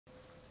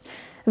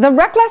The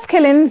reckless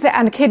killings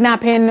and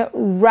kidnapping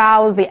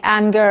roused the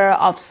anger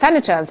of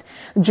senators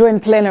during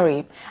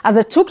plenary as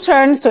they took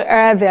turns to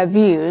air their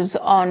views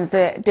on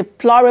the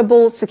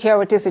deplorable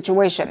security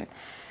situation.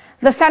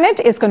 The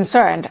Senate is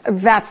concerned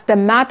that the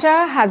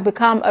matter has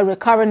become a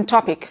recurrent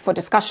topic for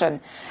discussion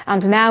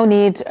and now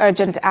needs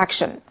urgent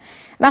action.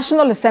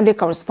 National Assembly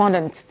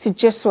correspondent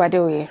Tijesu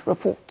Adeoye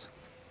reports.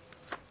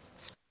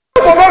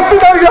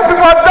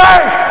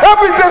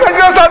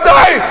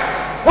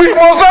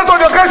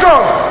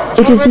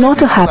 It is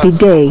not a happy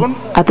day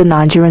at the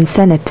Nigerian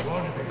Senate.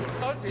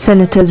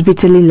 Senators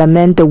bitterly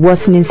lament the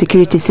worsening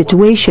security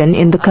situation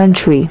in the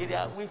country.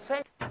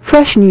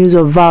 Fresh news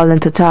of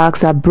violent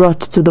attacks are brought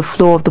to the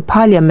floor of the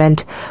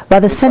parliament by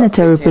the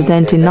senator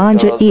representing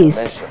Niger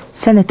East,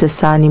 Senator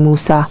Sani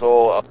Musa.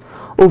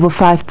 Over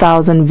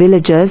 5,000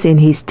 villagers in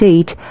his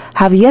state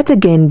have yet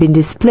again been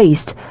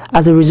displaced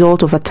as a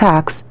result of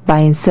attacks by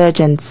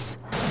insurgents.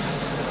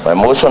 My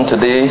motion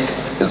today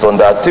is on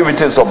the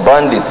activities of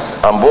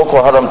bandits and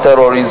Boko Haram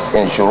terrorists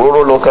in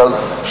Shiroro,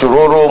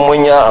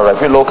 Munya, and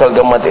Rafi local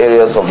government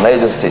areas of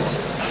Niger State,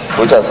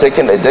 which has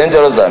taken a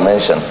dangerous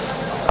dimension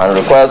and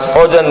requires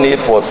urgent need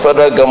for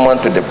federal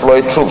government to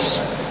deploy troops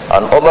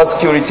and other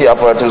security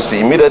apparatus to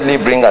immediately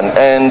bring an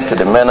end to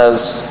the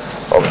menace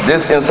of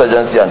this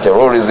insurgency and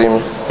terrorism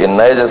in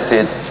Niger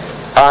State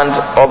and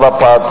other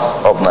parts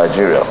of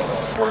Nigeria.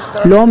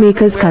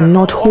 Lawmakers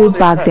cannot hold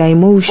back their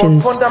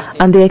emotions,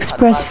 and they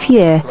express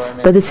fear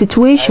that the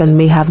situation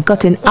may have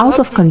gotten out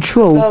of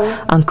control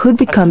and could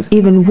become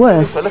even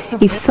worse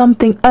if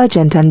something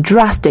urgent and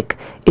drastic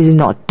is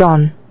not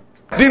done.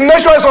 The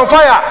nation is on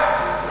fire.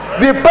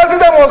 The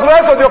president must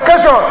rise to the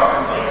occasion.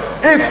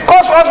 It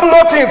costs us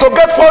nothing to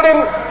get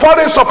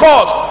foreign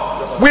support.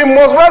 We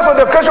must rise to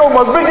the occasion. We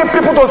must bring in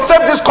people to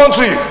save this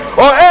country,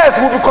 or else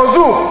we'll be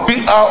consumed.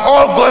 We are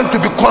all going to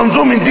be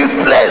consumed in this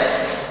place.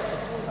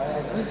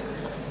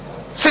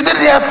 Sitting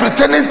here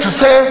pretending to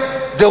say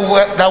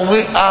that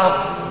we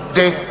are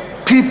the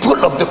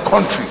people of the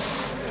country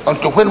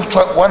until when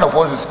one of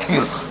us is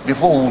killed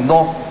before we will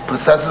know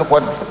precisely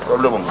what is the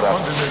problem on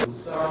ground.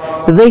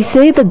 They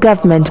say the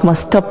government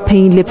must stop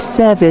paying lip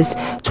service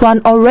to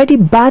an already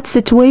bad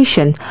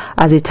situation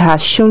as it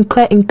has shown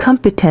clear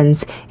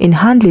incompetence in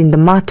handling the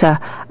matter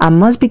and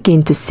must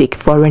begin to seek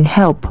foreign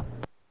help.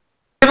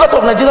 A lot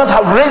of Nigerians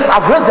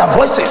have raised their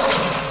voices.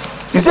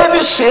 Is there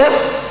any shame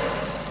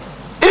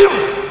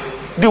if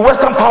the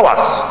Western powers,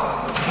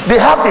 they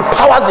have the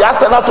powers, the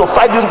arsenal to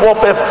fight this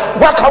warfare?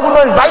 Why can we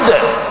not invite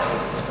them?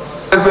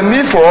 There's a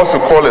need for us to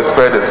call a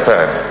spade a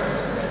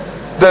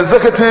spade. The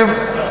executive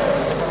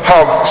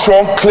have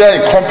shown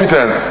clear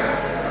incompetence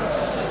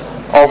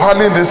of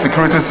handling this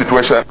security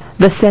situation.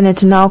 The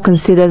Senate now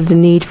considers the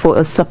need for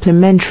a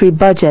supplementary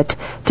budget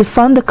to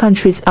fund the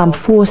country's armed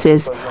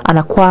forces and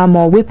acquire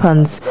more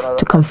weapons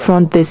to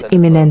confront this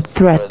imminent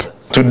threat.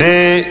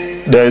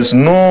 Today, there is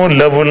no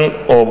level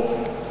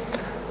of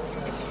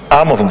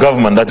arm of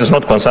government that is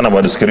not concerned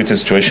about the security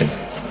situation.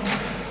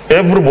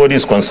 Everybody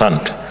is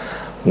concerned.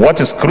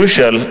 What is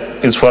crucial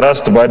is for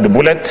us to buy the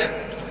bullet.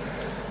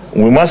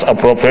 We must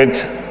appropriate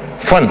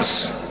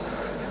funds,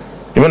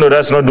 even though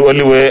that's not the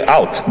only way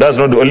out, that's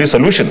not the only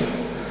solution.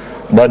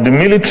 But the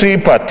military,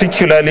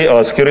 particularly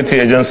our security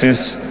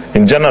agencies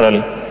in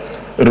general,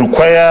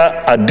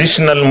 require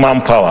additional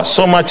manpower,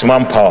 so much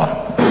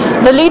manpower.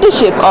 The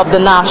leadership of the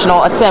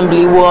National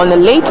Assembly will on a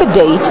later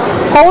date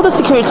hold a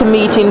security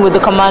meeting with the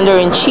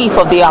Commander-in-Chief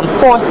of the Armed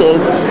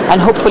Forces and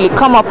hopefully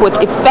come up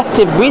with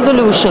effective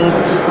resolutions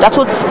that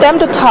would stem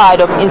the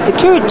tide of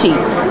insecurity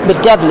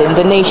bedeviling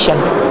the nation.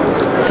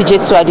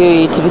 Tijesu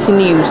Adeoye, TVC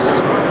News,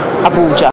 Abuja.